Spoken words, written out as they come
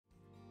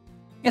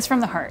It's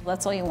from the heart.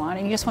 That's all you want.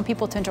 And you just want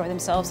people to enjoy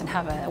themselves and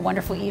have a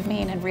wonderful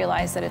evening and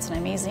realize that it's an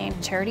amazing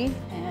charity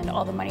and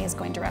all the money is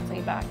going directly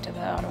back to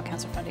the Ottawa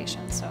Cancer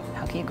Foundation. So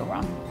how can you go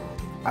wrong?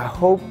 I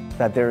hope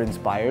that they're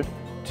inspired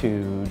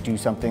to do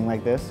something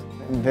like this.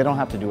 They don't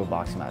have to do a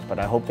boxing match, but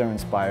I hope they're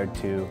inspired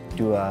to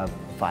do a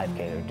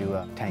 5K or do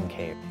a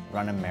 10K,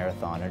 run a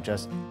marathon, or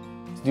just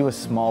do a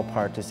small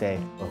part to say,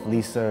 if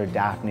Lisa or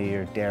Daphne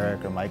or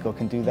Derek or Michael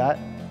can do that,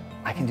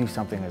 I can do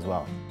something as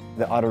well.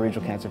 The Ottawa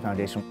Regional Cancer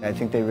Foundation, I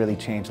think they really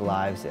change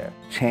lives there.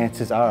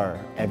 Chances are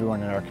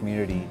everyone in our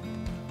community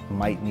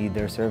might need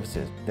their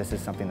services. This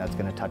is something that's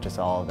going to touch us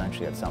all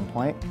eventually at some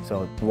point,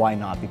 so why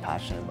not be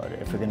passionate about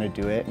it? If you're going to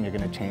do it and you're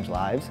going to change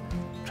lives,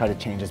 try to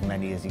change as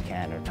many as you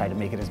can or try to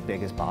make it as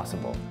big as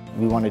possible.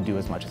 We want to do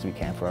as much as we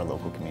can for our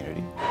local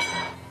community.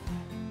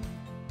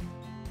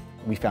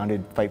 We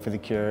founded Fight for the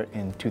Cure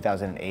in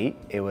 2008.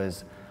 It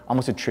was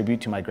almost a tribute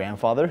to my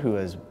grandfather, who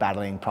was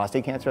battling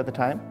prostate cancer at the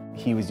time.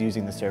 He was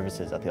using the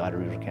services at the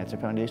Ottawa Regional Cancer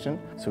Foundation,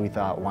 so we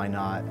thought, why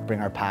not bring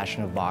our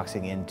passion of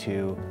boxing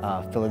into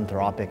a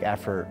philanthropic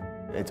effort.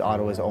 It's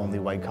Ottawa's only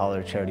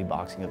white-collar charity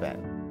boxing event.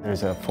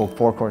 There's a full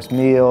 4-course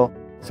meal,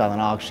 silent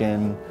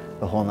auction,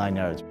 the whole 9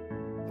 yards.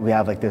 We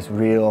have like this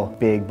real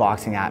big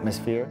boxing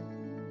atmosphere.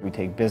 We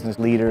take business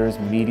leaders,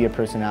 media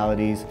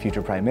personalities,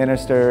 future prime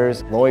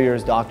ministers,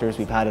 lawyers, doctors,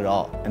 we've had it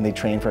all. And they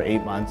train for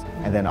 8 months,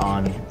 and then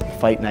on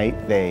fight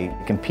night, they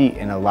compete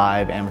in a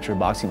live amateur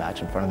boxing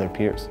match in front of their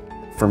peers.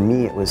 For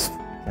me, it was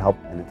to help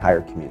an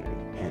entire community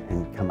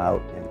and come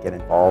out and get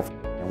involved.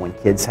 And when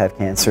kids have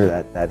cancer,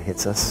 that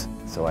hits us.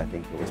 So I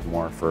think it was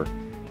more for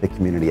the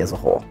community as a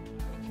whole.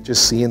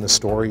 Just seeing the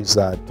stories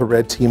that the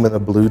red team and the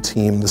blue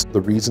team,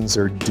 the reasons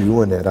they're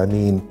doing it. I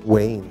mean,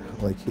 Wayne,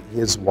 like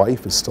his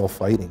wife is still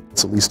fighting.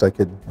 It's the least I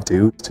could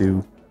do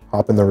to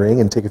hop in the ring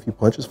and take a few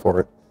punches for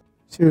it.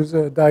 She was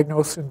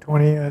diagnosed in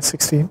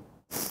 2016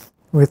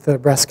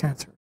 with breast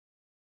cancer.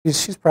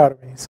 She's proud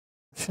of me.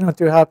 She's not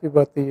too happy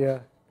about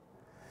the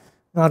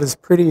not as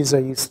pretty as I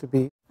used to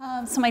be.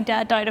 So my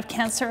dad died of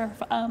cancer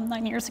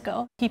 9 years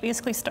ago. He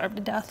basically starved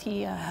to death.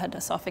 He had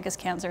esophagus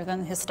cancer,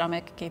 then his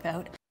stomach gave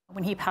out.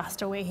 When he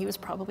passed away, he was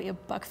probably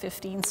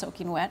 $1.15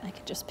 soaking wet. I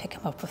could just pick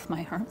him up with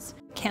my arms.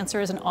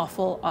 Cancer is an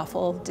awful,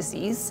 awful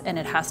disease, and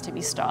it has to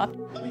be stopped.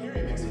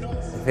 I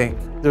think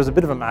there's a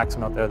bit of a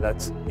maxim out there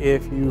that's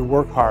if you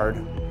work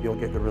hard, you'll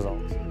get good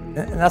results.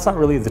 And that's not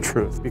really the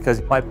truth,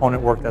 because my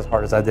opponent worked as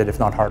hard as I did, if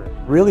not harder.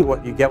 Really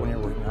what you get when you're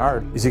working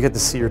hard is you get to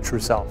see your true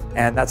self.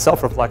 And that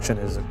self-reflection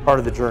is a part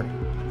of the journey.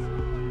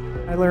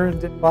 I learned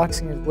that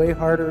boxing is way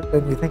harder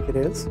than you think it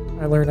is.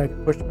 I learned I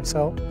can push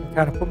myself and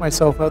kind of put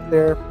myself out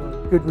there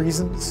for good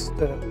reasons,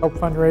 to help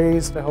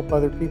fundraise, to help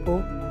other people.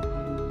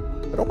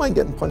 I don't mind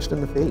getting punched in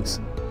the face.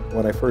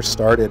 When I first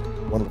started,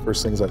 one of the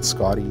first things that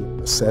Scotty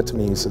said to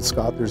me, he said,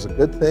 Scott, there's a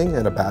good thing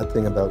and a bad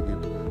thing about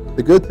you.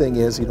 The good thing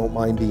is you don't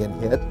mind being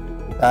hit.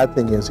 The bad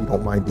thing is you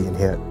don't mind being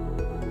hit.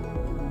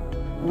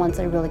 Once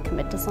I really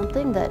commit to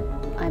something, that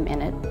I'm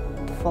in it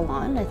full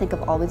on. I think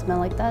I've always been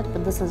like that,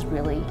 but this has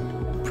really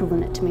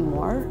proven it to me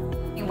more.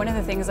 One of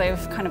the things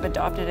I've kind of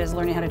adopted is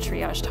learning how to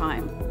triage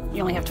time.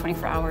 You only have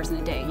 24 hours in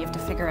a day. You have to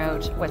figure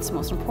out what's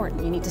most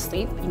important. You need to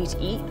sleep, you need to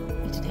eat,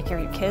 you need to take care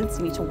of your kids,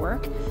 you need to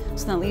work.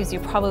 So that leaves you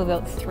probably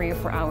about 3 or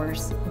 4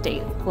 hours a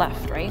day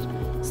left, right?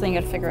 So then you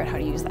gotta figure out how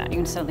to use that.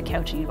 You're gonna sit on the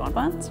couch and eat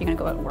bonbons. You're gonna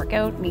go out and work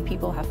out, meet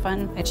people, have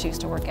fun. I choose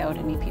to work out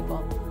and meet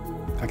people.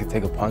 I could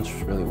take a punch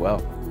really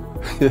well.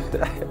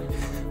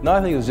 No,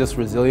 I think it was just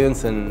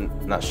resilience and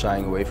not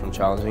shying away from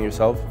challenging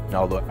yourself. And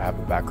although I have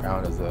a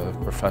background as a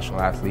professional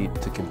athlete,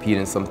 to compete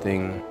in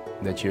something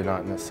that you're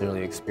not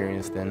necessarily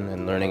experienced in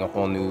and learning a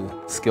whole new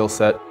skill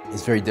set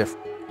is very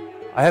different.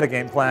 I had a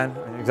game plan.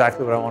 I knew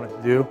exactly what I wanted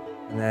to do.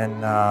 And then,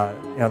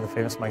 you know, the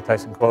famous Mike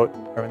Tyson quote,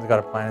 everyone's got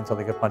a plan until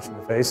they get punched in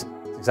the face.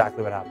 It's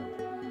exactly what happened.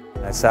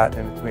 And I sat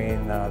in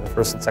between the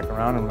first and second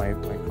round and my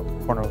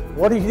corner,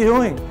 what are you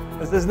doing?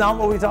 This is not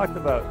what we talked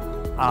about.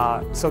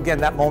 So again,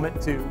 that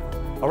moment to,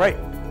 all right,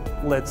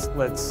 let's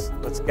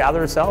gather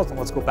ourselves and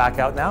let's go back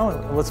out now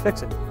and let's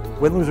fix it.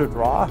 Win, lose, or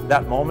draw,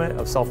 that moment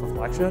of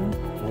self-reflection,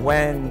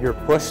 when you're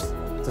pushed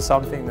to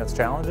something that's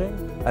challenging,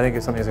 I think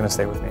it's something that's going to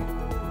stay with me.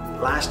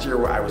 Last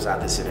year I was at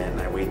this event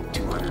and I weighed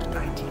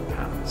 219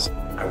 pounds.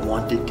 I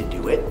wanted to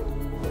do it,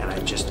 and I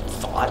just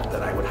thought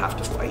that I would have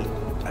to fight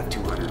at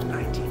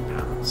 219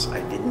 pounds.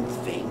 I didn't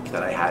think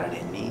that I had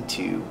it in me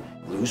to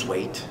lose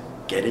weight,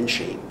 get in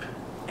shape,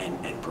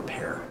 and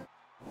prepare.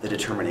 The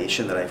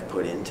determination that I've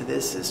put into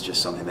this is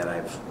just something that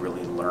I've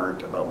really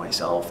learned about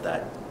myself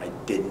that I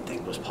didn't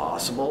think was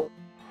possible.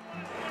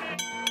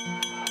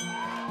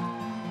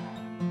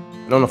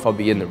 I don't know if I'll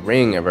be in the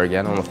ring ever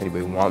again. I don't know if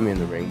anybody will want me in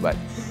the ring, but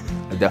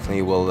I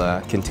definitely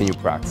will continue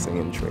practicing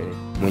and training.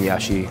 When you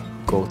actually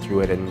go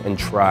through it and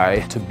try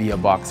to be a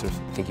boxer,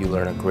 I think you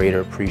learn a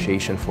greater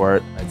appreciation for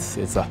it.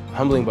 It's a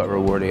humbling but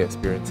rewarding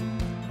experience.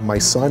 My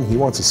son, he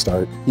wants to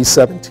start. He's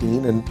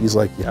 17 and he's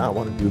like, yeah, I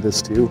want to do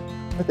this too.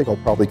 I think I'll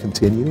probably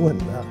continue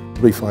and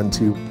It'll be fun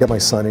to get my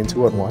son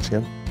into it and watch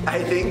him.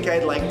 I think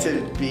I'd like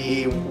to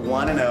be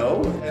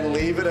 1-0 and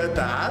leave it at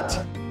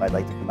that. I'd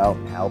like to come out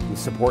and help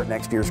support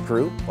next year's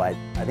crew, but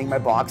I think my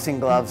boxing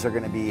gloves are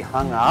going to be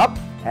hung up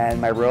and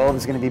my robe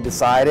is going to be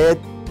beside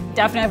it.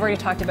 Daphne and I have already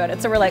talked about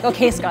it, so we're like,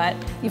 okay, Scott,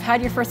 you've had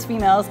your first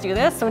females do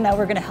this, so now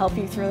we're going to help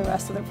you through the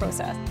rest of the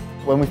process.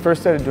 When we first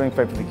started doing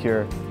Fight for the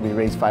Cure, we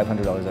raised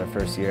 $500 our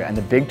first year, and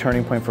the big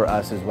turning point for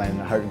us is when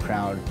Heart and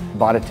Crown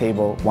bought a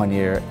table one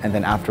year, and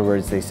then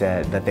afterwards they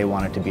said that they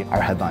wanted to be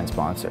our headline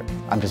sponsor.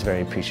 I'm just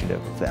very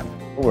appreciative of them.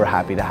 We're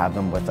happy to have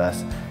them with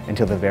us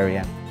until the very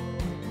end.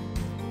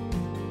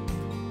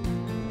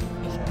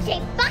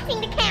 She's blocking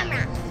the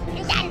camera,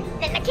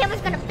 and then the camera's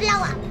gonna blow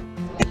up.